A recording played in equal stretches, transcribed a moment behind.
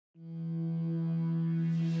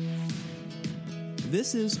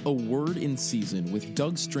This is A Word in Season with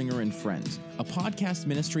Doug Stringer and Friends, a podcast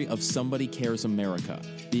ministry of Somebody Cares America,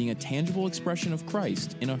 being a tangible expression of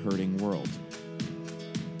Christ in a hurting world.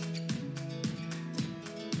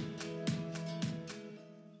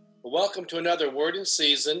 Welcome to another Word in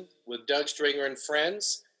Season with Doug Stringer and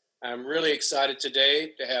Friends. I'm really excited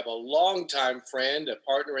today to have a longtime friend, a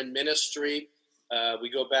partner in ministry. We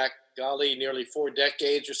go back, nearly 4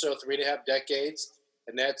 decades or so, 3.5 decades.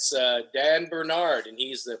 And that's Dan Bernard, and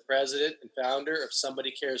he's the president and founder of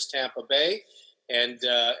Somebody Cares Tampa Bay. And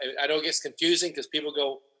I know it gets confusing because people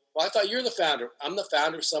go, well, I thought you're the founder. I'm the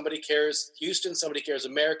founder of Somebody Cares Houston, Somebody Cares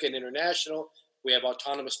America and International. We have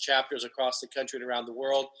autonomous chapters across the country and around the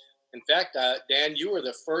world. In fact, Dan, you were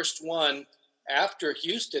the first one after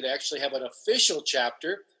Houston to actually have an official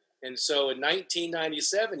chapter. And so in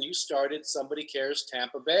 1997, you started Somebody Cares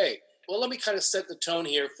Tampa Bay. Well, let me kind of set the tone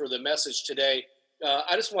here for the message today.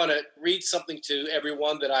 I just want to read something to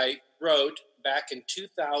everyone that I wrote back in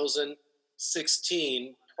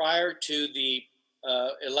 2016, prior to the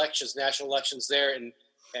elections, national elections there. And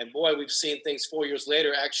boy, we've seen things 4 years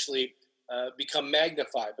later actually become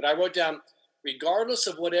magnified. But I wrote down, regardless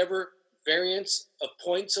of whatever variance of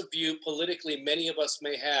points of view politically many of us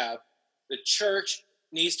may have, the church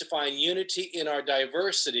needs to find unity in our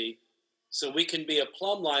diversity so we can be a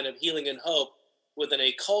plumb line of healing and hope within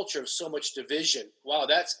a culture of so much division. Wow,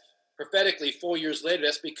 that's prophetically 4 years later,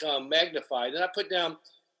 that's become magnified. And I put down,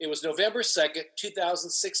 it was November 2nd,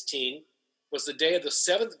 2016, was the day of the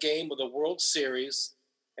 7th game of the World Series,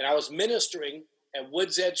 and I was ministering at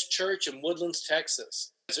Woods Edge Church in Woodlands,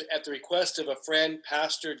 Texas, at the request of a friend,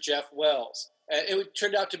 Pastor Jeff Wells. And it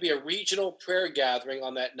turned out to be a regional prayer gathering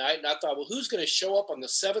on that night, and I thought, well, who's going to show up on the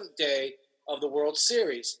 7th day of the World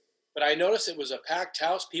Series? But I noticed it was a packed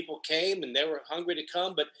house. People came and they were hungry to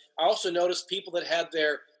come. But I also noticed people that had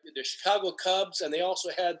their Chicago Cubs, and they also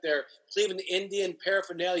had their Cleveland Indian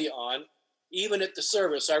paraphernalia on, even at the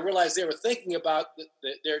service. So I realized they were thinking about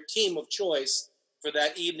their team of choice for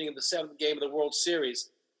that evening of the 7th game of the World Series.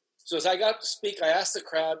 So as I got up to speak, I asked the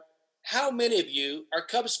crowd, how many of you are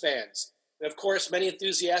Cubs fans? And of course, many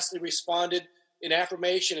enthusiastically responded in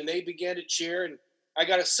affirmation, and they began to cheer. And I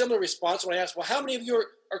got a similar response when I asked, well, how many of you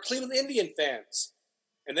are Cleveland Indian fans?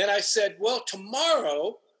 And then I said, well,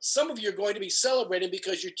 tomorrow, some of you are going to be celebrating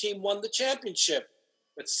because your team won the championship.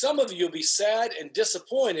 But some of you will be sad and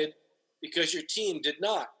disappointed because your team did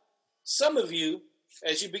not. Some of you,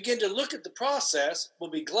 as you begin to look at the process, will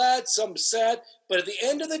be glad, some sad. But at the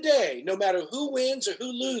end of the day, no matter who wins or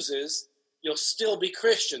who loses, you'll still be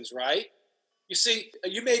Christians, right? You see,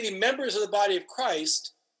 you may be members of the body of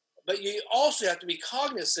Christ, but you also have to be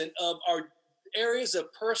cognizant of our areas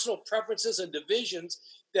of personal preferences and divisions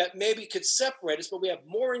that maybe could separate us, but we have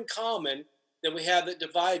more in common than we have that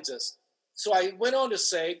divides us. So I went on to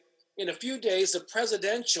say, in a few days, the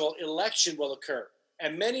presidential election will occur,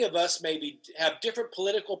 and many of us maybe have different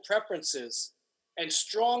political preferences and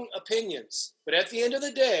strong opinions. But at the end of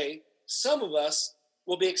the day, some of us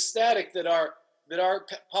will be ecstatic that our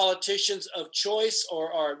politicians of choice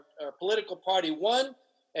or our political party won,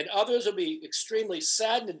 and others will be extremely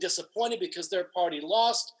saddened and disappointed because their party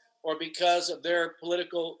lost or because of their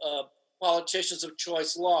political politicians of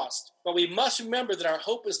choice lost. But we must remember that our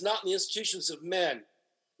hope is not in the institutions of men,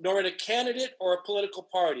 nor in a candidate or a political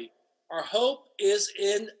party. Our hope is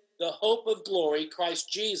in the hope of glory, Christ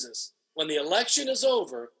Jesus. When the election is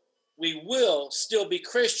over, we will still be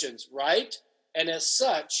Christians, right? And as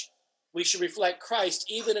such, we should reflect Christ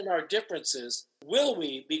even in our differences. Will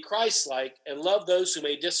we be Christ-like and love those who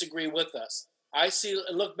may disagree with us? I see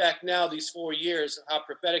and look back now these 4 years, how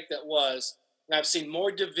prophetic that was. And I've seen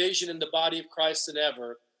more division in the body of Christ than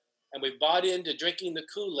ever. And we've bought into drinking the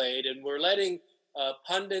Kool-Aid, and we're letting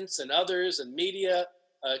pundits and others and media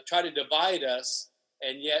try to divide us.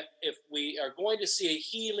 And yet, if we are going to see a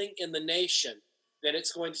healing in the nation, then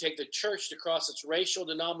it's going to take the church to cross its racial,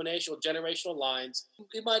 denominational, generational lines.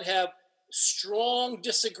 We might have strong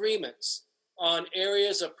disagreements on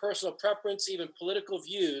areas of personal preference, even political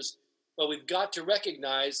views, but we've got to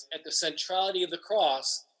recognize at the centrality of the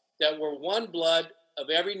cross that we're one blood of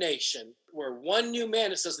every nation. We're one new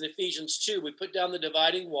man, it says in Ephesians 2. We put down the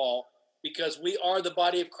dividing wall because we are the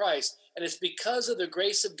body of Christ. And it's because of the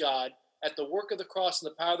grace of God at the work of the cross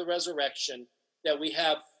and the power of the resurrection that we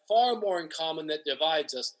have far more in common that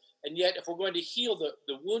divides us. And yet, if we're going to heal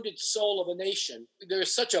the wounded soul of a nation, there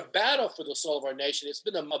is such a battle for the soul of our nation. It's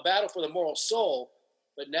been a battle for the moral soul.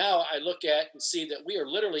 But now I look at and see that we are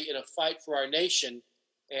literally in a fight for our nation.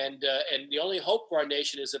 And the only hope for our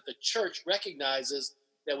nation is that the church recognizes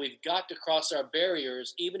that we've got to cross our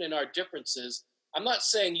barriers, even in our differences, I'm not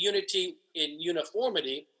saying unity in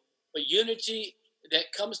uniformity, but unity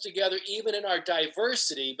that comes together even in our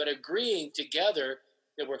diversity, but agreeing together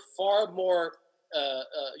that we're far more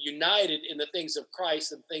united in the things of Christ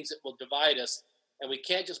than things that will divide us. And we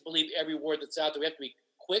can't just believe every word that's out there. We have to be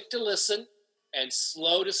quick to listen and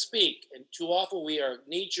slow to speak. And too often we are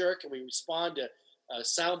knee-jerk and we respond to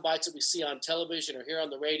sound bites that we see on television or hear on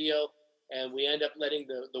the radio, and we end up letting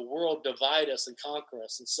the world divide us and conquer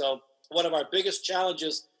us. And so one of our biggest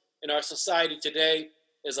challenges in our society today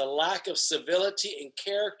is a lack of civility and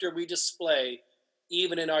character we display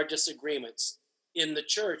even in our disagreements, in the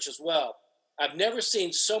church as well. I've never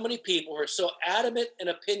seen so many people who are so adamant and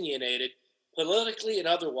opinionated, politically and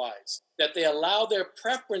otherwise, that they allow their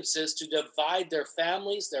preferences to divide their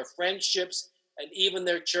families, their friendships, and even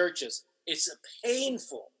their churches. It's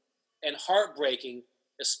painful and heartbreaking,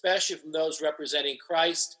 especially from those representing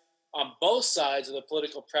Christ on both sides of the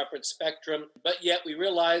political preference spectrum. But yet we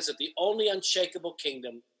realize that the only unshakable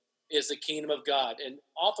kingdom is the kingdom of God. And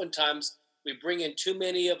oftentimes we bring in too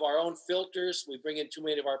many of our own filters. We bring in too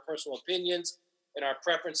many of our personal opinions and our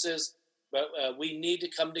preferences. But we need to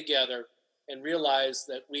come together and realize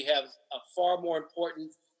that we have a far more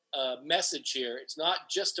important message here. It's not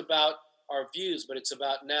just about our views, but it's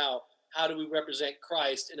about now, how do we represent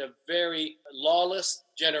Christ in a very lawless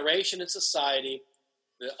generation and society?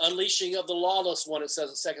 The unleashing of the lawless one, it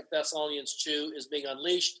says in 2 Thessalonians 2, is being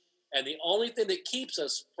unleashed. And the only thing that keeps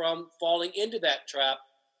us from falling into that trap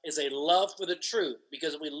is a love for the truth.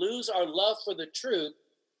 Because if we lose our love for the truth,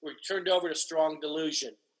 we're turned over to strong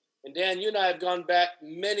delusion. And Dan, you and I have gone back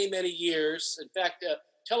many, many years. In fact,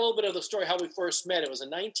 tell a little bit of the story, how we first met. It was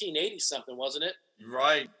in 1980-something, wasn't it?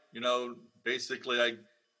 Right. Basically, I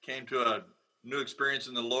came to a new experience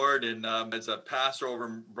in the Lord and as a pastor over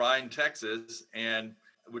in Bryan, Texas, and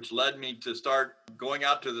which led me to start going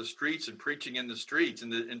out to the streets and preaching in the streets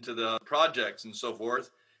and into the projects and so forth.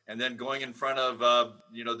 And then going in front of,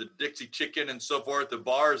 the Dixie Chicken and so forth, the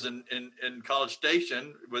bars in College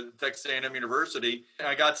Station with Texas A&M University. And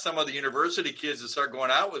I got some of the university kids to start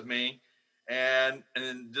going out with me. And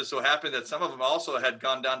it just so happened that some of them also had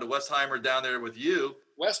gone down to Westheimer down there with you.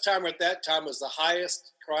 Westheimer at that time was the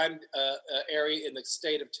highest crime area in the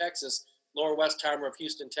state of Texas, Lower Westheimer of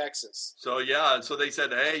Houston, Texas. So, so they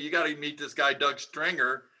said, hey, you got to meet this guy, Doug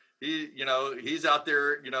Stringer. He's out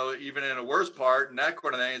there, even in a worse part and that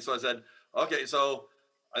kind of thing. And so I said, okay, so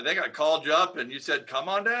I think I called you up and you said, come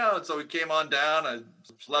on down. So we came on down. I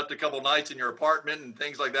slept a couple nights in your apartment and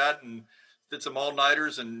things like that, and did some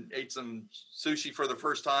all-nighters and ate some sushi for the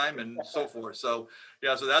first time and so forth. So,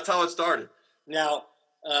 so that's how it started. Now,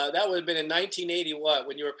 that would have been in 1980, what,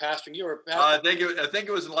 when you were pastoring? You were pastoring? I think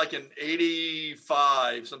it was like in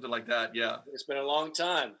 85, something like that, yeah. It's been a long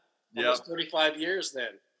time, almost 35 years then.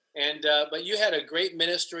 And but you had a great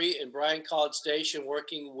ministry in Bryan College Station,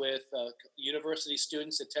 working with university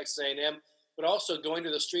students at Texas A&M, but also going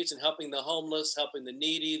to the streets and helping the homeless, helping the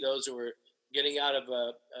needy, those who were getting out of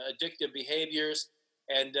addictive behaviors.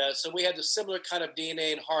 And so we had a similar kind of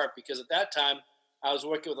DNA and heart, because at that time I was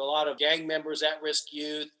working with a lot of gang members, at-risk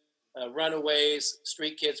youth, runaways,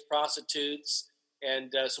 street kids, prostitutes.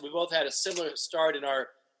 And so we both had a similar start in our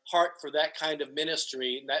heart for that kind of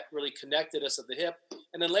ministry, and that really connected us at the hip.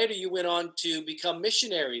 And then later you went on to become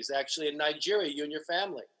missionaries, actually, in Nigeria, you and your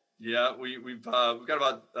family. Yeah, we've got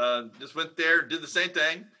about, just went there, did the same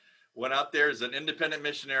thing, went out there as an independent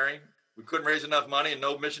missionary. We couldn't raise enough money and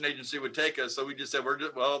no mission agency would take us. So we just said,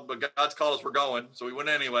 but God's called us, we're going. So we went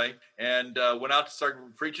anyway and went out to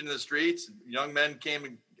start preaching in the streets. Young men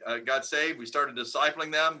came and got saved. We started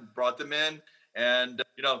discipling them, brought them in, and,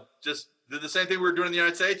 just did the same thing we were doing in the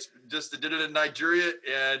United States, just did it in Nigeria.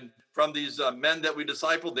 And from these men that we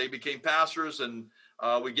discipled, they became pastors, and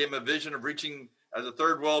we gave them a vision of reaching from a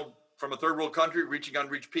third world country, reaching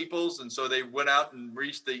unreached peoples. And so they went out and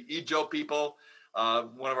reached the Ijo people.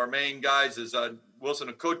 One of our main guys is Wilson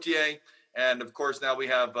Okotie. And of course, now we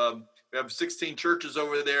have 16 churches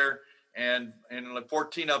over there, and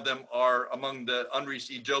 14 of them are among the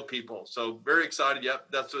unreached Ijo people. So very excited.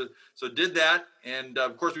 Yep. So did that. And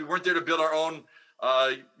of course, we weren't there to build our own,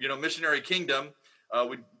 missionary kingdom.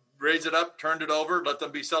 We raised it up, turned it over, let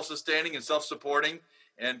them be self-sustaining and self-supporting,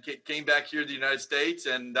 and came back here to the United States.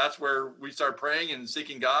 And that's where we started praying and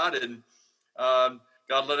seeking God. And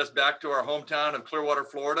God led us back to our hometown of Clearwater,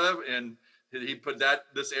 Florida. And he put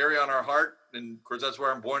this area on our heart. And of course, that's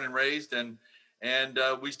where I'm born and raised. And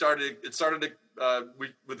it started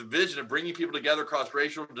with the vision of bringing people together across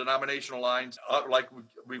racial, denominational lines, like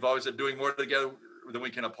we've always said, doing more together than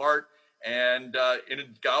we can apart. And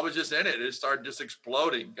God was just in it. It started just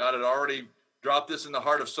exploding. God had already dropped this in the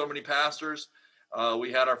heart of so many pastors.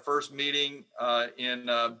 We had our first meeting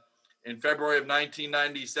in February of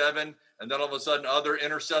 1997. And then all of a sudden, other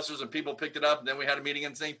intercessors and people picked it up. And then we had a meeting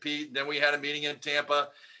in St. Pete. Then we had a meeting in Tampa.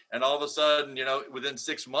 And all of a sudden, within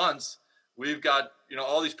 6 months, we've got,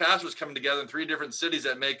 all these pastors coming together in 3 different cities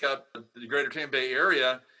that make up the greater Tampa Bay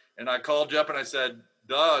area. And I called you up and I said,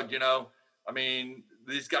 Doug,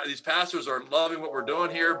 these pastors are loving what we're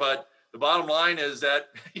doing here. But the bottom line is that,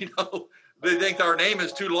 they think our name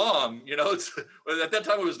is too long. At that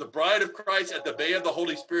time, it was the Bride of Christ at the Bay of the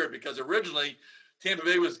Holy Spirit, because originally Tampa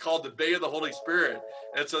Bay was called the Bay of the Holy Spirit.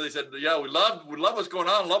 And so they said, yeah, we love what's going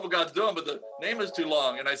on, love what God's doing, but the name is too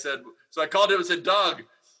long. And I called him and said, Doug,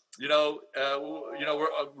 we're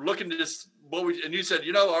looking to just and you said,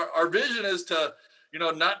 our vision is to,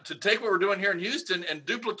 not to take what we're doing here in Houston and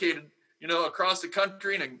duplicate it, across the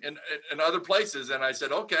country and other places. And I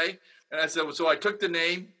said, okay. And I said, so I took the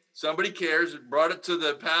name, Somebody Cares, brought it to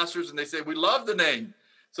the pastors, and they said, we love the name.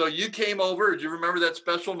 So you came over, do you remember that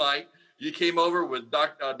special night? You came over with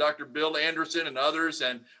Dr. Bill Anderson and others,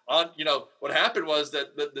 and what happened was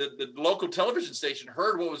that the local television station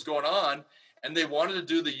heard what was going on, and they wanted to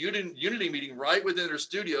do the unity meeting right within their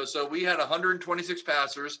studio. So we had 126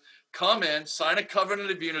 pastors come in, sign a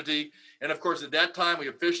covenant of unity, and of course at that time we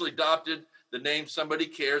officially adopted the name Somebody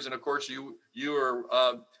Cares, and of course you were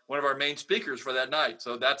one of our main speakers for that night.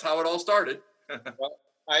 So that's how it all started. Well,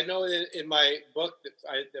 I know in my book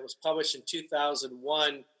that was published in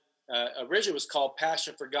 2001. Originally it was called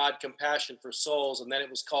Passion for God, Compassion for Souls, and then it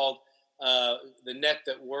was called The Net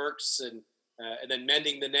That Works, and then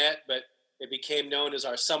Mending the Net, but it became known as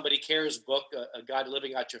our Somebody Cares book, A Guide to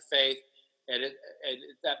Living Out Your Faith, and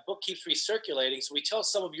that book keeps recirculating, so we tell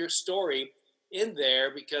some of your story in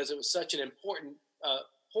there because it was such an important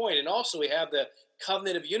point, and also we have the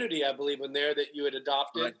Covenant of Unity, I believe, in there that you had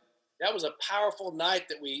adopted. Right. That was a powerful night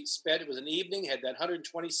that we spent. It was an evening, had that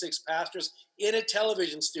 126 pastors in a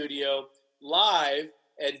television studio live,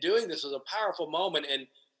 and doing this was a powerful moment. And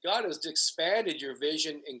God has expanded your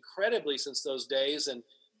vision incredibly since those days. And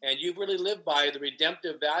you've really lived by the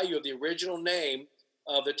redemptive value of the original name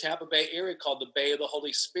of the Tampa Bay area called the Bay of the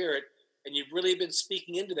Holy Spirit. And you've really been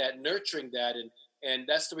speaking into that, nurturing that. And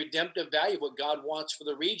that's the redemptive value of what God wants for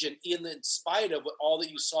the region, even in spite of all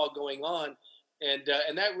that you saw going on. And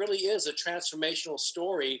that really is a transformational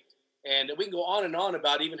story. And we can go on and on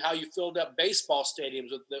about even how you filled up baseball stadiums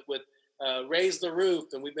with Raise the Roof.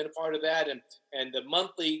 And we've been a part of that. And the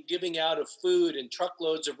monthly giving out of food and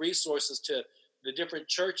truckloads of resources to the different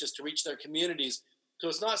churches to reach their communities. So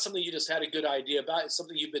it's not something you just had a good idea about. It's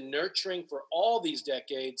something you've been nurturing for all these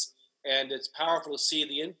decades. And it's powerful to see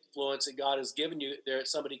the influence that God has given you there at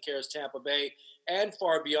Somebody Cares Tampa Bay and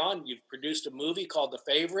far beyond. You've produced a movie called The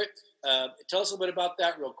Favorite. Tell us a little bit about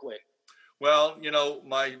that real quick. Well,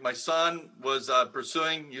 my son was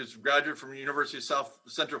he was a graduate from the University of South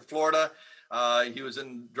Central Florida. He was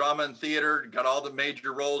in drama and theater, got all the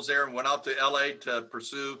major roles there, and went out to LA to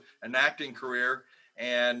pursue an acting career.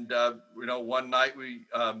 And, one night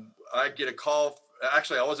I get a call.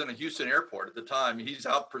 Actually, I was in a Houston airport at the time. He's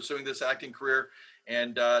out pursuing this acting career,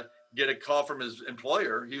 and get a call from his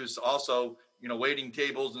employer. He was also, waiting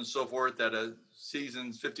tables and so forth at a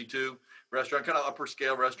Seasons 52 restaurant, kind of upper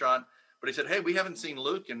scale restaurant. But he said, hey, we haven't seen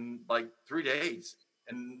Luke in like 3 days.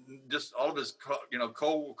 And just all of his,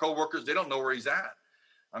 co-workers, they don't know where he's at.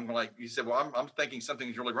 He said, well, I'm thinking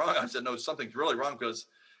something's really wrong. I said, no, something's really wrong because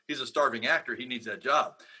he's a starving actor. He needs that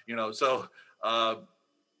job,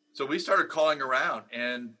 So we started calling around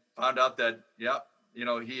and found out that, he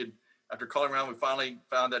had, after calling around, we finally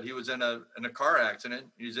found that he was in a car accident.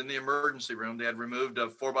 He's in the emergency room. They had removed a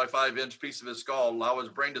 4x5-inch piece of his skull, allow his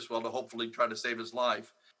brain to swell to hopefully try to save his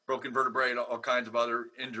life. Broken vertebrae, all kinds of other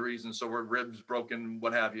injuries, and so were ribs broken,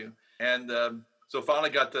 what have you. And so finally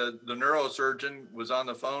got the neurosurgeon was on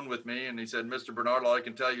the phone with me, and he said, Mr. Bernard, all I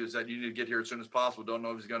can tell you is that you need to get here as soon as possible. Don't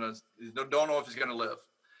know if he's gonna live.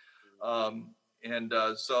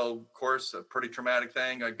 So, of course, a pretty traumatic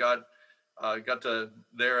thing. I got to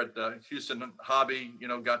there at Houston Hobby,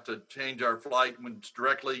 got to change our flight, went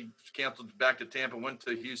directly, canceled back to Tampa, went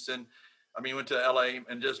to LA,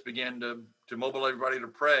 and just began to mobilize everybody to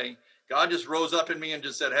pray. God just rose up in me and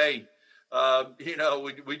just said, hey,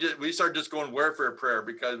 we started just going warfare prayer,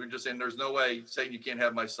 because we're just saying, there's no way, Satan, you can't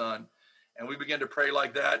have my son. And we began to pray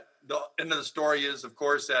like that. The end of the story is, of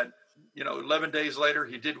course, that, 11 days later,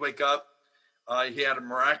 he did wake up. He had a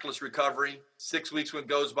miraculous recovery. 6 weeks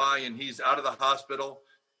goes by, and he's out of the hospital.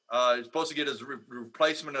 He's supposed to get his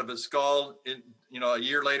replacement of his skull a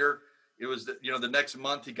year later. It was, the next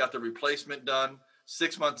month he got the replacement done.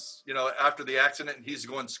 6 months, after the accident, he's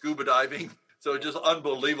going scuba diving So just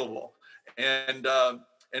unbelievable. And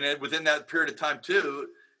then within that period of time too,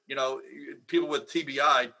 people with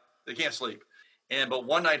TBI, they can't sleep. But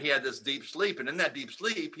one night he had this deep sleep, and in that deep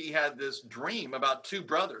sleep, he had this dream about two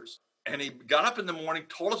brothers. And he got up in the morning,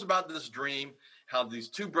 told us about this dream, how these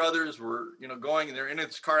two brothers were, going, and they're in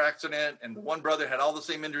this car accident, and the one brother had all the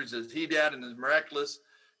same injuries as he did, and his miraculous,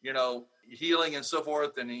 healing and so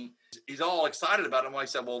forth. And he's all excited about it. And I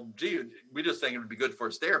said, well, gee, we just think it would be good for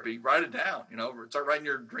his therapy. Write it down, start writing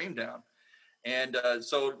your dream down. And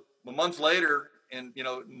so a month later, and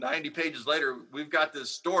 90 pages later, we've got this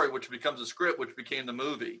story, which becomes a script, which became the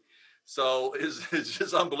movie. So it's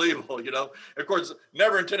just unbelievable, Of course,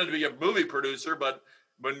 never intended to be a movie producer, but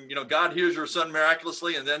when, God hears your son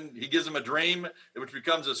miraculously, and then he gives him a dream, which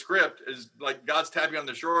becomes a script, is like God's tapping on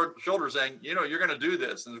the shoulder saying, you're going to do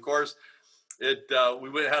this. And of course, we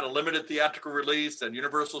had a limited theatrical release, and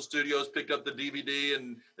Universal Studios picked up the DVD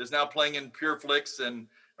and is now playing in PureFlix and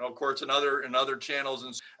of course in other channels.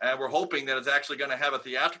 And we're hoping that it's actually going to have a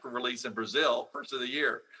theatrical release in Brazil first of the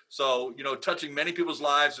year. So, touching many people's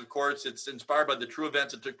lives. Of course, it's inspired by the true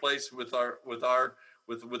events that took place with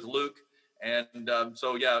Luke. And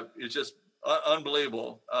so, yeah, it's just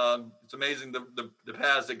unbelievable. It's amazing the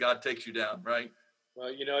paths that God takes you down, right? Well,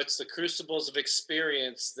 it's the crucibles of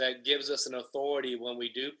experience that gives us an authority when we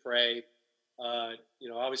do pray.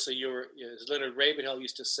 Obviously, as Leonard Ravenhill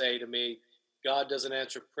used to say to me, God doesn't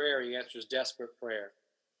answer prayer, he answers desperate prayer.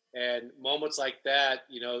 And moments like that,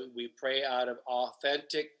 we pray out of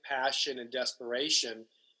authentic passion and desperation.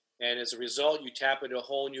 And as a result, you tap into a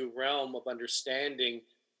whole new realm of understanding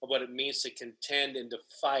of what it means to contend and to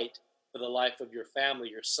fight for the life of your family,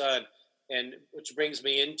 your son. And which brings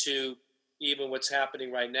me into even what's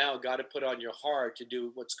happening right now. God had put on your heart to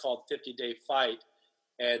do what's called 50-day fight.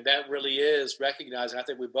 And that really is recognizing, I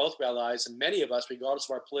think we both realize, and many of us, regardless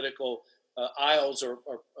of our political aisles or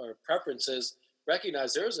preferences,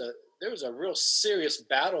 recognize there's a real serious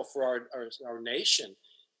battle for our nation.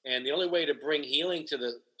 And the only way to bring healing to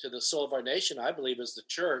the soul of our nation, I believe, is the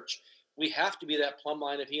church. We have to be that plumb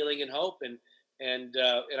line of healing and hope. And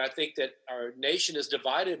I think that our nation is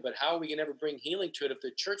divided, but how are we going to ever bring healing to it if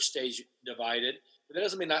the church stays divided? But that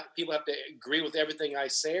doesn't mean people have to agree with everything I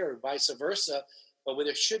say or vice versa, but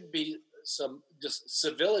there should be some just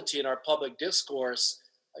civility in our public discourse,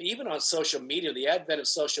 even on social media. The advent of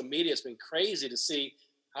social media has been crazy to see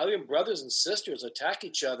how even brothers and sisters attack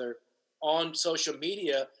each other on social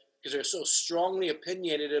media because they're so strongly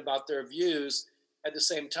opinionated about their views. At the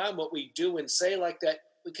same time, what we do and say like that,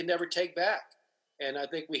 we can never take back. And I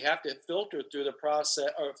think we have to filter through the process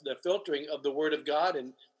or the filtering of the Word of God,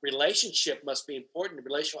 and relationship must be important,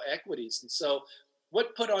 relational equities. And so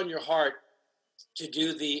what put on your heart to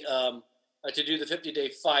do the 50-day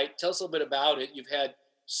fight? Tell us a little bit about it.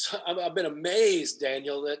 I've been amazed,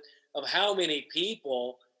 Daniel, of how many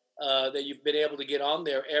people that you've been able to get on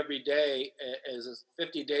there every day as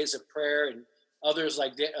 50 days of prayer, and others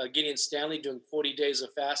like Gideon Stanley doing 40 days of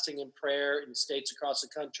fasting and prayer in states across the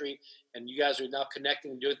country. And you guys are now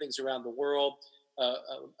connecting and doing things around the world.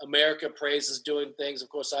 America Prays is doing things. Of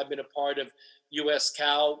course, I've been a part of U.S.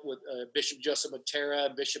 Cal with Bishop Joseph Matera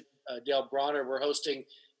and Bishop Dale Bronner. We're hosting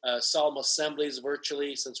solemn assemblies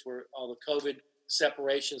virtually since we're all the COVID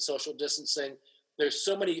separation, social distancing. There's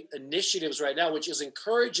so many initiatives right now, which is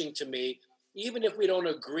encouraging to me, even if we don't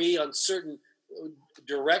agree on certain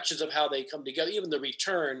directions of how they come together. Even the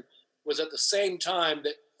return was at the same time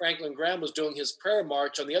that Franklin Graham was doing his prayer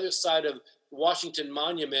march on the other side of the Washington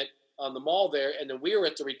Monument on the mall there. And then we were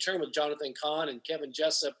at the return with Jonathan Cahn and Kevin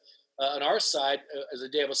Jessup on our side as a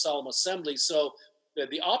day of a solemn assembly. So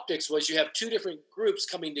the optics was you have two different groups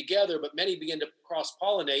coming together, but many begin to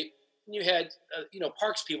cross-pollinate. And you had,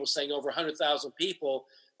 Parks people saying over 100,000 people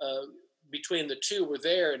between the two were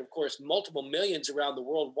there. And of course, multiple millions around the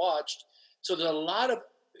world watched. So there's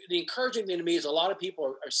the encouraging thing to me is a lot of people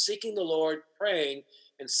are seeking the Lord, praying,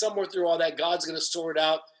 and somewhere through all that, God's going to sort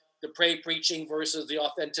out the preaching versus the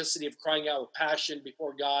authenticity of crying out with passion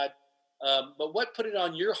before God. But what put it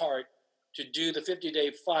on your heart to do the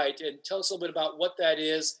 50-day fight? And tell us a little bit about what that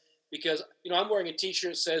is, because, I'm wearing a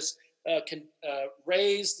T-shirt that says,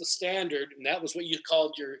 raise the standard, and that was what you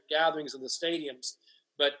called your gatherings in the stadiums.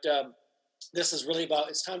 But this is really about,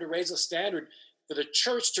 it's time to raise the standard, for the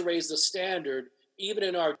church to raise the standard, even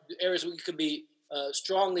in our areas where we could be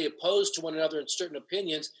strongly opposed to one another in certain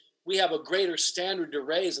opinions. We have a greater standard to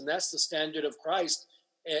raise, and that's the standard of Christ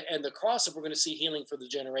and the cross if we're going to see healing for the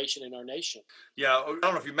generation in our nation. Yeah, I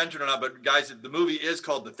don't know if you mentioned or not, but guys, the movie is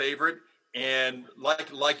called The Favorite. And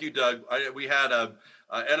like you, Doug, we had a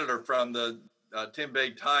editor from the Tampa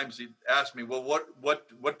Bay Times, he asked me, well,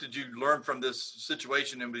 what did you learn from this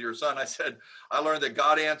situation and with your son? I said, I learned that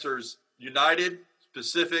God answers united,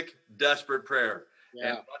 specific, desperate prayer. Yeah.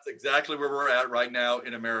 And that's exactly where we're at right now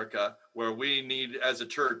in America, where we need, as a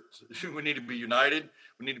church, we need to be united.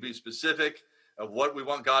 We need to be specific of what we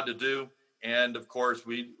want God to do. And of course,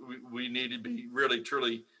 we need to be really,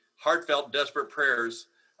 truly heartfelt, desperate prayers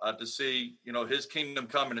to see, his kingdom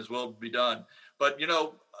come and his will be done. But,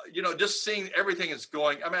 just seeing everything is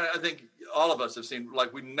going, I mean, I think all of us have seen,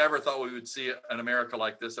 like, we never thought we would see an America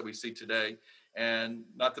like this that we see today. And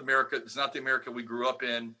it's not the America we grew up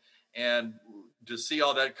in. And to see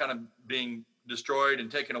all that kind of being destroyed and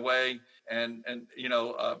taken away. And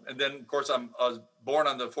then, of course, I was born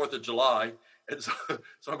on the 4th of July. And so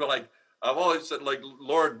I'm going, like, I've always said, like,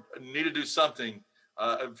 Lord, I need to do something.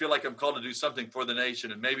 I feel like I'm called to do something for the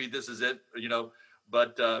nation, and maybe this is it,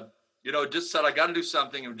 but just said I got to do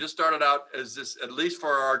something. And just started out as this, at least for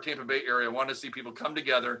our Tampa Bay area, I wanted to see people come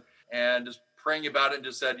together and just praying about it, and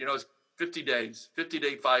just said, it's 50 days,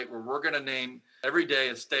 50-day fight where we're going to name every day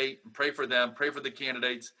a state and pray for them, pray for the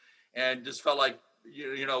candidates, and just felt like,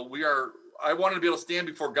 I wanted to be able to stand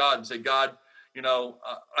before God and say, God,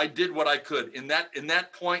 I did what I could in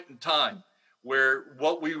that point in time where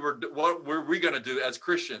what were we going to do as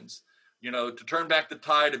Christians, to turn back the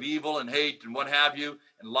tide of evil and hate and what have you,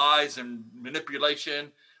 and lies and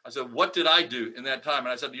manipulation. I said, what did I do in that time? And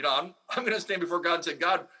I said, I'm going to stand before God and say,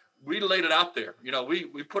 God, we laid it out there.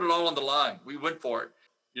 We put it all on the line. We went for it.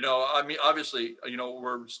 I mean, obviously,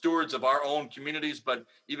 we're stewards of our own communities, but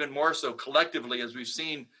even more so collectively, as we've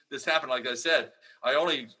seen this happen. Like I said, I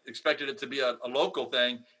only expected it to be a local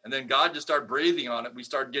thing. And then God just started breathing on it. We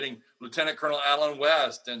started getting Lieutenant Colonel Alan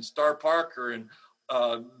West and Star Parker and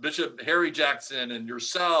Bishop Harry Jackson and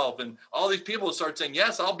yourself. And all these people start saying,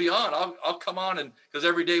 yes, I'll be on. I'll come on. And because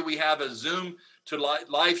every day we have a Zoom to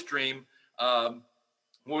live stream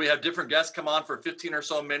where we have different guests come on for 15 or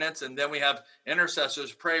so minutes. And then we have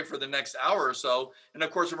intercessors pray for the next hour or so. And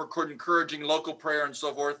of course, we're encouraging local prayer and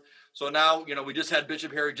so forth. So now, we just had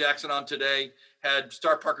Bishop Harry Jackson on today, had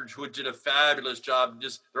Star Parker, who did a fabulous job.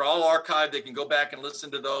 They're all archived. They can go back and listen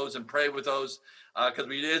to those and pray with those because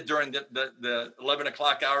we did during the 11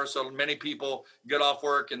 o'clock hour. So many people get off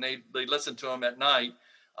work and they listen to them at night.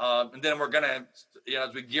 And then we're going to,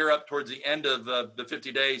 as we gear up towards the end of the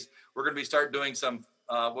 50 days, we're going to start doing some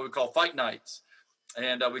what we call fight nights.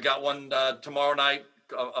 And we got one tomorrow night,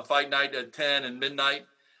 a fight night at 10 and midnight.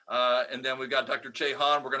 And then we've got Dr. Che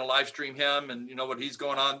Han. We're going to live stream him and what he's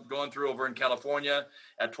going through over in California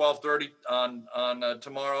at 12:30 on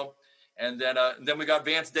tomorrow. And then we got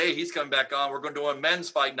Vance Day. He's coming back on. We're going to do a men's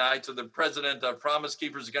fight night. So the president of Promise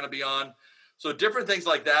Keepers is going to be on. So different things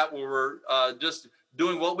like that where we're just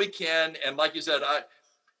doing what we can. And like you said,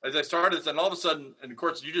 as I started, and all of a sudden, and of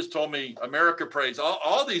course, you just told me America Prays,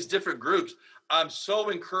 all these different groups. I'm so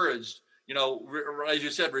encouraged, as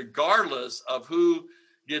you said, regardless of who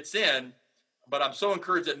gets in, but I'm so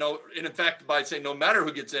encouraged that and in fact, by saying no matter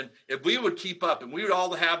who gets in, if we would keep up and we would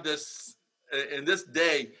all have this in this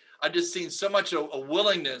day, I just seen so much a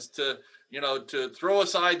willingness to throw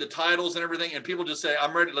aside the titles and everything, and people just say,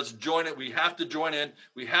 I'm ready, let's join it. We have to join in.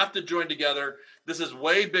 We have to join together. This is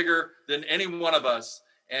way bigger than any one of us.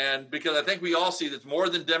 And because I think we all see that's more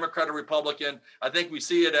than Democrat or Republican. I think we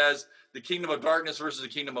see it as the kingdom of darkness versus the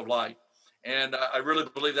kingdom of light. And I really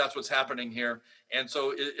believe that's what's happening here. And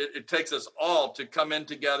so it takes us all to come in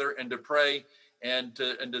together and to pray and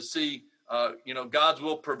to see, God's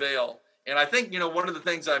will prevail. And I think, one of the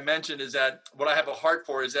things I mentioned is that what I have a heart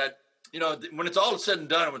for is that, when it's all said and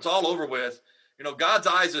done and when it's all over with, God's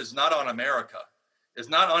eyes is not on America. It's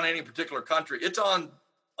not on any particular country. It's on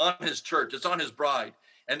his church. It's on his bride.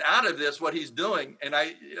 And out of this, what he's doing, and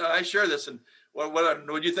I share this, and whether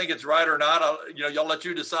you think it's right or not, I'll let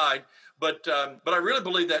you decide. But I really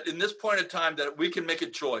believe that in this point in time that we can make a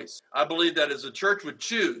choice. I believe that as a church would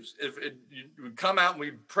choose, if you would come out and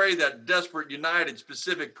we pray that desperate, united,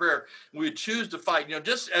 specific prayer, we would choose to fight.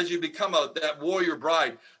 Just as you become that warrior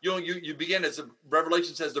bride, you begin, as the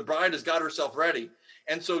Revelation says, the bride has got herself ready.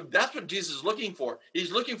 And so that's what Jesus is looking for.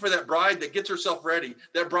 He's looking for that bride that gets herself ready,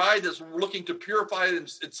 that bride that's looking to purify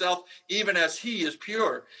itself even as he is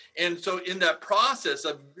pure. And so in that process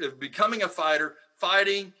of becoming a fighter,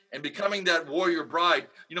 fighting and becoming that warrior bride,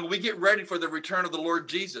 we get ready for the return of the Lord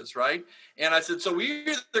Jesus, right? And I said, so we're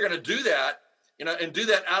either going to do that, and do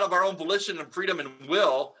that out of our own volition and freedom and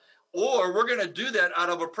will, or we're going to do that out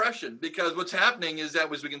of oppression, because what's happening is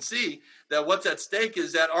that, as we can see, that what's at stake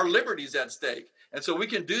is that our liberty is at stake. And so we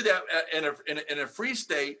can do that in a free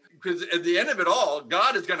state, because at the end of it all,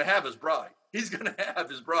 God is going to have his bride. He's going to have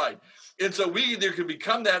his bride. And so we either can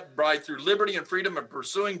become that bride through liberty and freedom and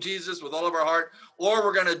pursuing Jesus with all of our heart, or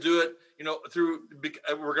we're going to do it,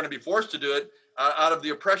 we're going to be forced to do it out of the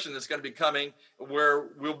oppression that's going to be coming, where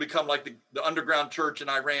we'll become like the underground church in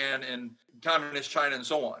Iran and communist China and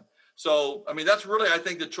so on. So, I mean, that's really, I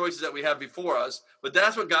think, the choices that we have before us, but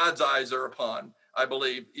that's what God's eyes are upon, I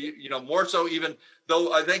believe, more so, even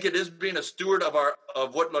though I think it is being a steward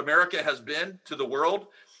of what America has been to the world,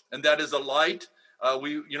 and that is a light.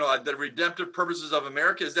 The redemptive purposes of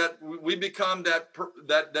America is that we become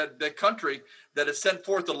that country that has sent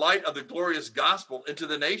forth the light of the glorious gospel into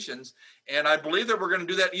the nations. And I believe that we're going to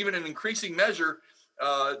do that even in increasing measure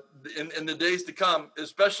in the days to come,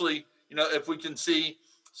 especially, if we can see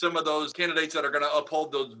some of those candidates that are going to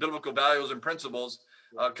uphold those biblical values and principles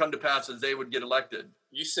come to pass as they would get elected.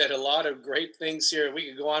 You said a lot of great things here. We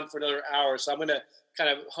could go on for another hour. So I'm going to kind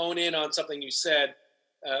of hone in on something you said,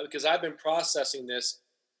 because I've been processing this,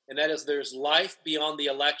 and that is there's life beyond the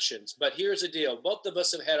elections. But here's the deal. Both of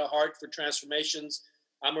us have had a heart for transformations.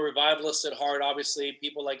 I'm a revivalist at heart, obviously.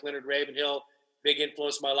 People like Leonard Ravenhill, big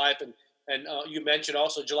influence in my life. And you mentioned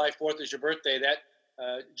also July 4th is your birthday. That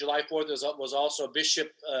July 4th was also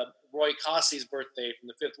Bishop Roy Cossey's birthday from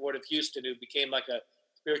the Fifth Ward of Houston, who became like a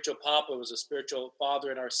spiritual papa, was a spiritual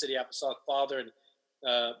father in our city, apostolic father,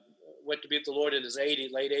 and went to be with the Lord in his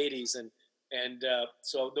late 80s. And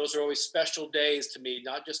so those are always special days to me,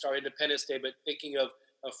 not just our Independence Day, but thinking of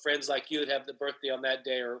friends like you that have the birthday on that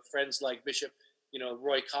day, or friends like Bishop,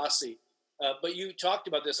 Roy Cossey. But you talked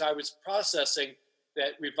about this. I was processing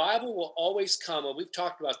that revival will always come, and we've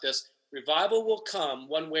talked about this. Revival will come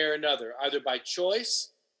one way or another, either by choice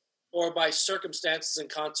or by circumstances and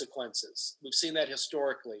consequences. We've seen that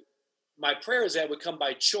historically. My prayer is that it would come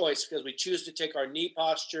by choice, because we choose to take our knee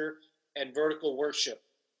posture and vertical worship.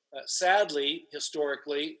 Sadly,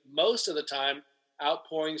 historically, most of the time,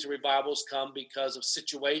 outpourings and revivals come because of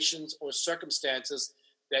situations or circumstances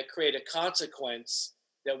that create a consequence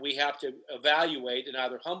that we have to evaluate and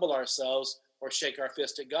either humble ourselves or shake our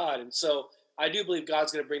fist at God. And so I do believe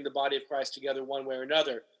God's going to bring the body of Christ together one way or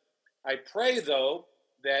another. I pray, though,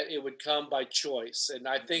 that it would come by choice. And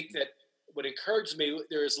I think that what encourages me,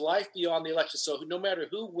 there is life beyond the election. So no matter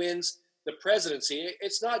who wins the presidency,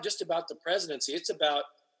 it's not just about the presidency. It's about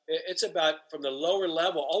from the lower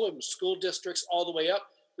level, all of them, school districts, all the way up.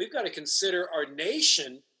 We've got to consider our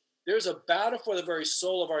nation. There's a battle for the very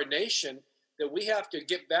soul of our nation that we have to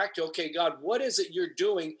get back to. Okay, God, what is it you're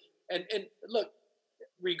doing? And look,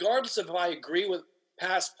 regardless of if I agree with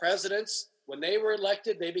past presidents, when they were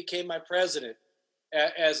elected, they became my president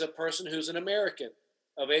as a person who's an American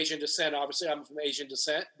of Asian descent. Obviously, I'm from Asian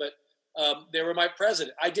descent, but they were my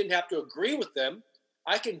president. I didn't have to agree with them.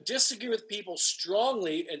 I can disagree with people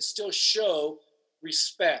strongly and still show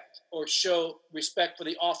respect, or show respect for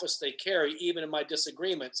the office they carry, even in my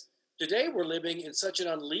disagreements. Today, we're living in such an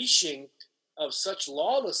unleashing of such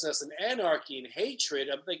lawlessness and anarchy and hatred.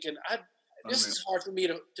 I'm thinking, this is hard for me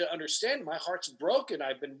to understand. My heart's broken.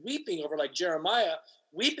 I've been weeping over, like Jeremiah,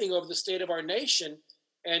 weeping over the state of our nation,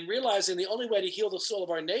 and realizing the only way to heal the soul of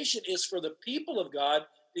our nation is for the people of God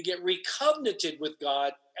to get recovenanted with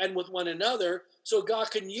God and with one another, so God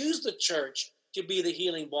can use the church to be the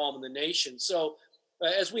healing balm in the nation. So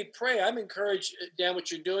as we pray, I'm encouraged, Dan, what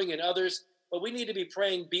you're doing, and others, but we need to be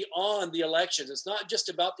praying beyond the elections. It's not just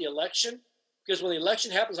about the election, because when the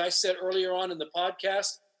election happens, I said earlier on in the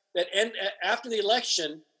podcast, that after the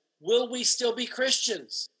election, will we still be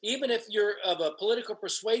Christians? Even if you're of a political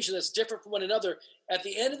persuasion that's different from one another, at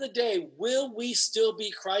the end of the day, will we still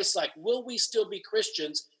be Christ-like? Will we still be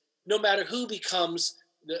Christians, no matter who becomes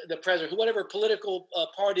the president, whatever political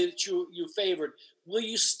party that you favored? Will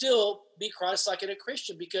you still be Christ-like and a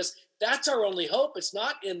Christian? Because that's our only hope. It's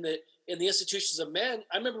not in the institutions of men.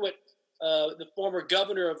 I remember what the former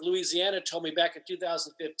governor of Louisiana told me back in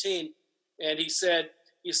 2015, and he said,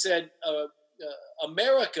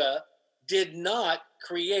 America did not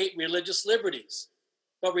create religious liberties,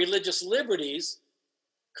 but religious liberties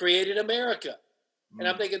created America. And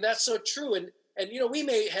I'm thinking that's so true. And we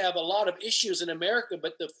may have a lot of issues in America,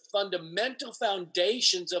 but the fundamental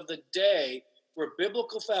foundations of the day were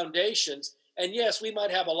biblical foundations. And yes, we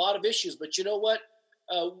might have a lot of issues, but you know what?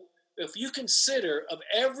 If you consider of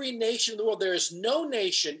every nation in the world, there is no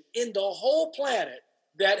nation in the whole planet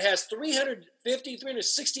that has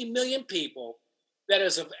 360 million people that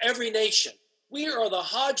is of every nation. We are the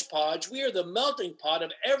hodgepodge. We are the melting pot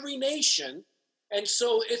of every nation. And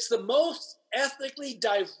so it's the most ethnically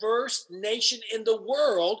diverse nation in the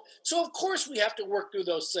world. So, of course, we have to work through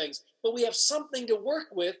those things, but we have something to work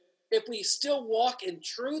with if we still walk in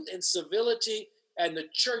truth and civility and the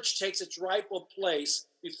church takes its rightful place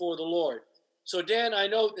before the Lord. So, Dan, I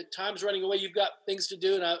know that time's running away. You've got things to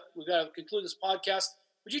do, and we've got to conclude this podcast.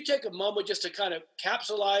 Would you take a moment just to kind of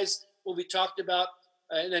capsulize what we talked about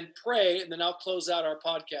and then pray, and then I'll close out our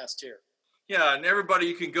podcast here? Yeah, and everybody,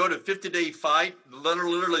 you can go to 50-Day Fight,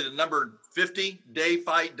 literally the number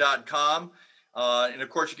 50dayfight.com. And of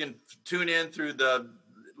course, you can tune in through the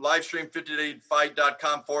live stream,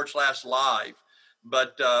 50dayfight.com/live.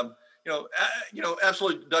 But,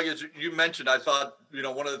 absolutely, Doug, as you mentioned, I thought,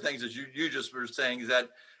 one of the things that you just were saying is that,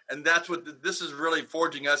 and that's what this is really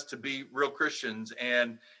forging us to be real Christians.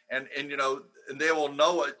 And they will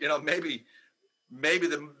know it, maybe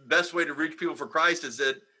the best way to reach people for Christ is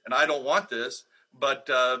that, and I don't want this, but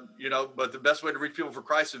the best way to reach people for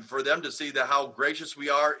Christ is for them to see how gracious we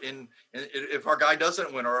are in if our guy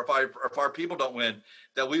doesn't win, or if our people don't win,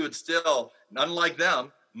 that we would still, unlike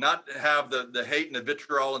them, not have the hate and the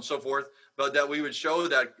vitriol and so forth, but that we would show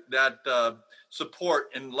that support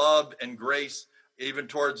and love and grace even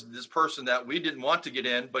towards this person that we didn't want to get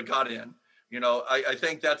in, but got in. I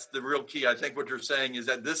think that's the real key. I think what you're saying is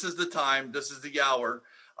that this is the time, this is the hour.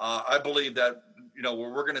 I believe that,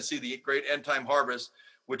 we're going to see the great end time harvest,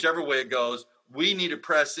 whichever way it goes. We need to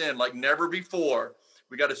press in like never before.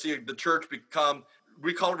 We got to see the church become,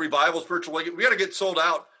 we call it revival, spiritual awakening. We got to get sold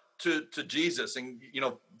out to Jesus and,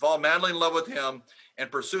 fall madly in love with him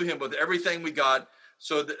and pursue him with everything we got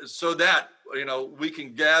so that, we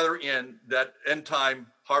can gather in that end time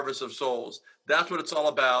harvest of souls. That's what it's all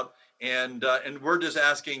about. And we're just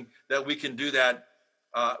asking that we can do that.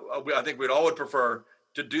 I think we'd all would prefer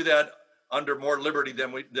to do that under more liberty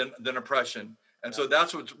than oppression. And so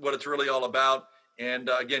that's what it's really all about. And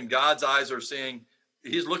again, God's eyes are seeing,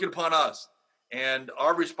 he's looking upon us and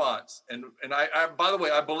our response. And I by the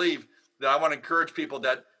way, I believe that I want to encourage people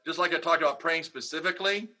that, just like I talked about praying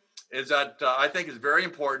specifically, is that I think it's very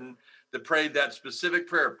important to pray that specific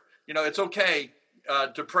prayer. It's okay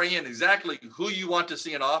to pray in exactly who you want to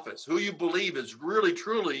see in office, who you believe is really,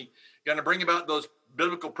 truly going to bring about those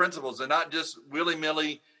biblical principles, and not just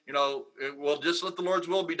willy-nilly, well, just let the Lord's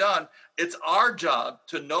will be done. It's our job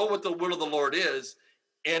to know what the will of the Lord is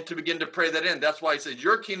and to begin to pray that in. That's why he says,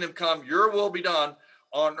 your kingdom come, your will be done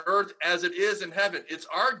on earth as it is in heaven. It's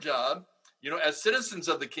our job, as citizens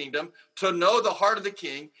of the kingdom, to know the heart of the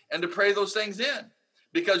king and to pray those things in.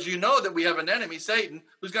 Because that we have an enemy, Satan,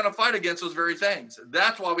 who's going to fight against those very things.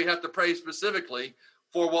 That's why we have to pray specifically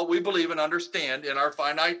for what we believe and understand in our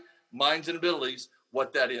finite minds and abilities,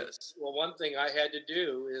 what that is. Well, one thing I had to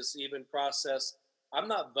do is even process, I'm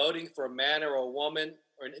not voting for a man or a woman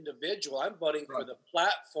or an individual. I'm voting for the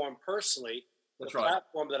platform personally,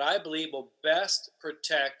 platform that I believe will best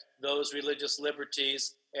protect those religious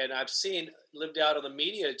liberties. And I've seen lived out of the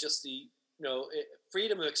media, just the,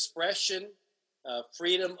 freedom of expression,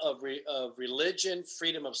 freedom of religion,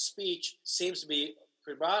 freedom of speech seems to be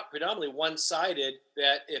predominantly one-sided,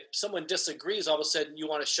 that if someone disagrees, all of a sudden you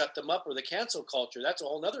want to shut them up, or the cancel culture. That's a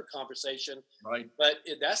whole other conversation. Right. But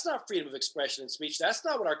that's not freedom of expression and speech. That's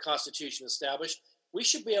not what our Constitution established. We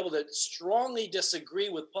should be able to strongly disagree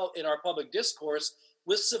in our public discourse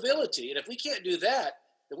with civility. And if we can't do that,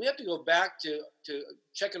 then we have to go back to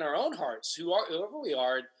checking our own hearts, whoever we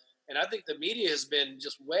are. And I think the media has been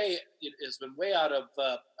way out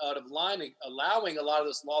of line, allowing a lot of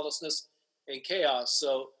this lawlessness and chaos.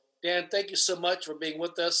 So, Dan, thank you so much for being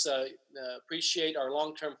with us. Appreciate our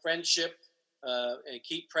long-term friendship, and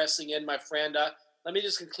keep pressing in, my friend. Let me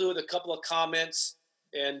just conclude with a couple of comments.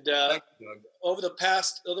 And over the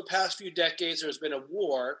past few decades, there's been a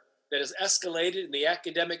war that has escalated in the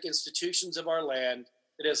academic institutions of our land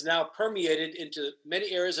that has now permeated into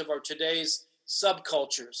many areas of our today's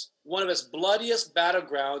subcultures. One of its bloodiest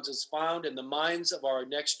battlegrounds is found in the minds of our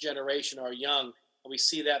next generation, our young. And we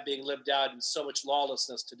see that being lived out in so much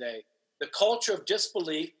lawlessness today. The culture of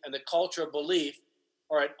disbelief and the culture of belief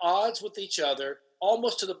are at odds with each other,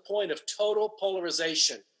 almost to the point of total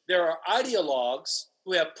polarization. There are ideologues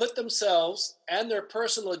who have put themselves and their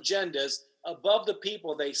personal agendas above the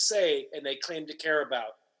people they say and they claim to care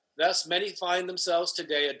about. Thus, many find themselves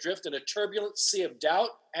today adrift in a turbulent sea of doubt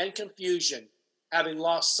and confusion, having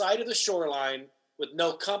lost sight of the shoreline with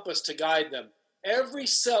no compass to guide them. Every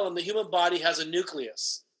cell in the human body has a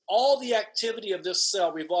nucleus. All the activity of this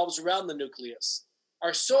cell revolves around the nucleus.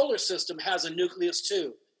 Our solar system has a nucleus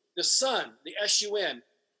too. The sun, the SUN,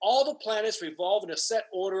 all the planets revolve in a set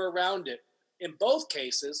order around it. In both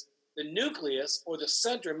cases, the nucleus or the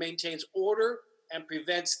center maintains order and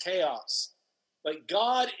prevents chaos. But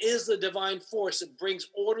God is the divine force that brings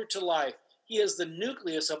order to life. He is the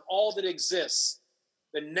nucleus of all that exists.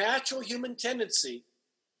 The natural human tendency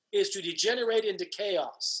is to degenerate into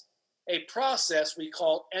chaos, a process we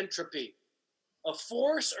call entropy. A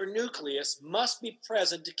force or nucleus must be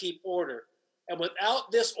present to keep order. And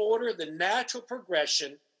without this order, the natural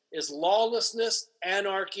progression is lawlessness,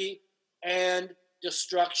 anarchy, and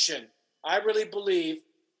destruction. I really believe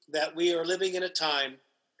that we are living in a time,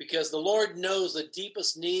 because the Lord knows the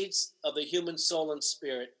deepest needs of the human soul and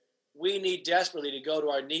spirit. We need desperately to go to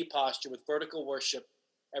our knee posture with vertical worship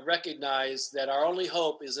and recognize that our only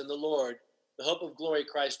hope is in the Lord, the hope of glory,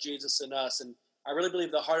 Christ Jesus in us. And I really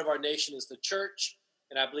believe the heart of our nation is the church.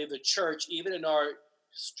 And I believe the church, even in our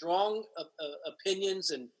strong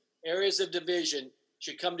opinions and areas of division,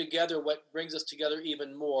 should come together, what brings us together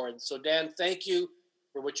even more. And so, Dan, thank you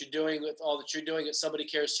for what you're doing, with all that you're doing at Somebody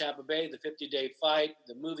Cares Tampa Bay, the 50-Day Fight,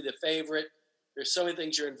 the movie The Favorite. There's so many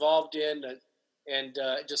things you're involved in. And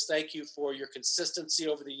just thank you for your consistency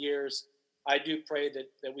over the years. I do pray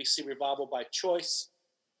that we see revival by choice.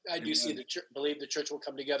 I do believe the church will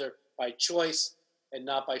come together by choice and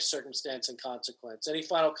not by circumstance and consequence. Any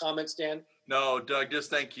final comments, Dan? No, Doug, just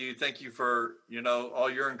thank you. Thank you for, all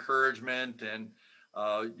your encouragement. And,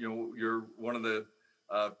 you're one of the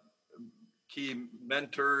key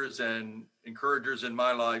mentors and encouragers in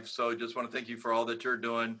my life. So just want to thank you for all that you're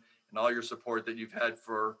doing and all your support that you've had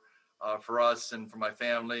for us and for my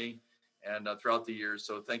family and throughout the years.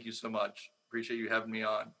 So thank you so much. Appreciate you having me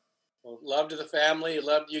on. Well, love to the family.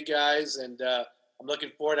 Love you guys. And I'm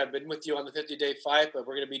looking forward. I've been with you on the 50-Day Fight, but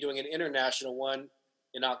we're going to be doing an international one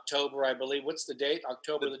in October, I believe. What's the date?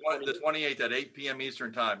 October the 28th at 8 p.m.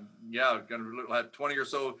 Eastern time. Yeah, going to have 20 or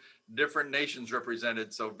so different nations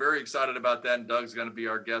represented. So very excited about that. And Doug's going to be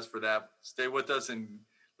our guest for that. Stay with us and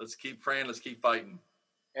let's keep praying. Let's keep fighting.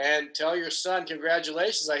 And tell your son,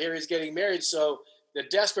 congratulations. I hear he's getting married. So the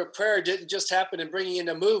desperate prayer didn't just happen in bringing in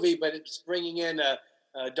a movie, but it's bringing in a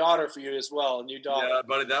daughter for you as well, a new daughter. Yeah,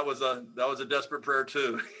 buddy, that was a desperate prayer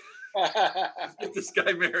too. Let's get this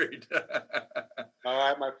guy married. All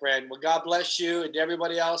right, my friend. Well, God bless you, and to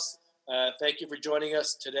everybody else, thank you for joining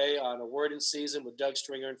us today on A Word in Season with Doug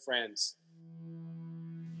Stringer and friends.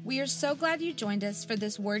 We are so glad you joined us for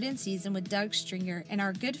this Word in Season with Doug Stringer and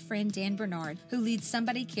our good friend Dan Bernard, who leads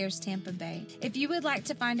Somebody Cares Tampa Bay. If you would like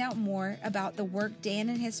to find out more about the work Dan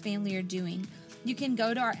and his family are doing, you can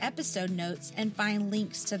go to our episode notes and find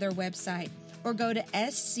links to their website, or go to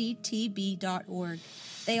sctb.org.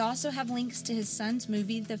 They also have links to his son's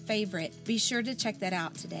movie, The Favorite. Be sure to check that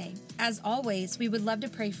out today. As always, we would love to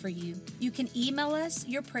pray for you. You can email us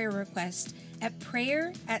your prayer request at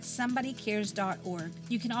prayer@somebodycares.org.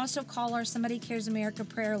 You can also call our Somebody Cares America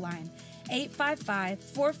prayer line,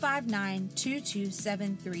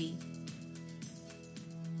 855-459-2273.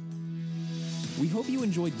 We hope you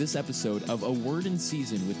enjoyed this episode of A Word in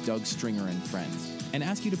Season with Doug Stringer and friends, and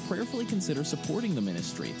ask you to prayerfully consider supporting the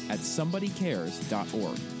ministry at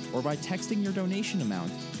somebodycares.org or by texting your donation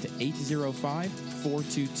amount to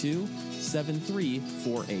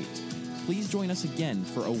 805-422-7348. Please join us again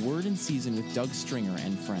for A Word in Season with Doug Stringer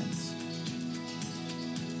and friends.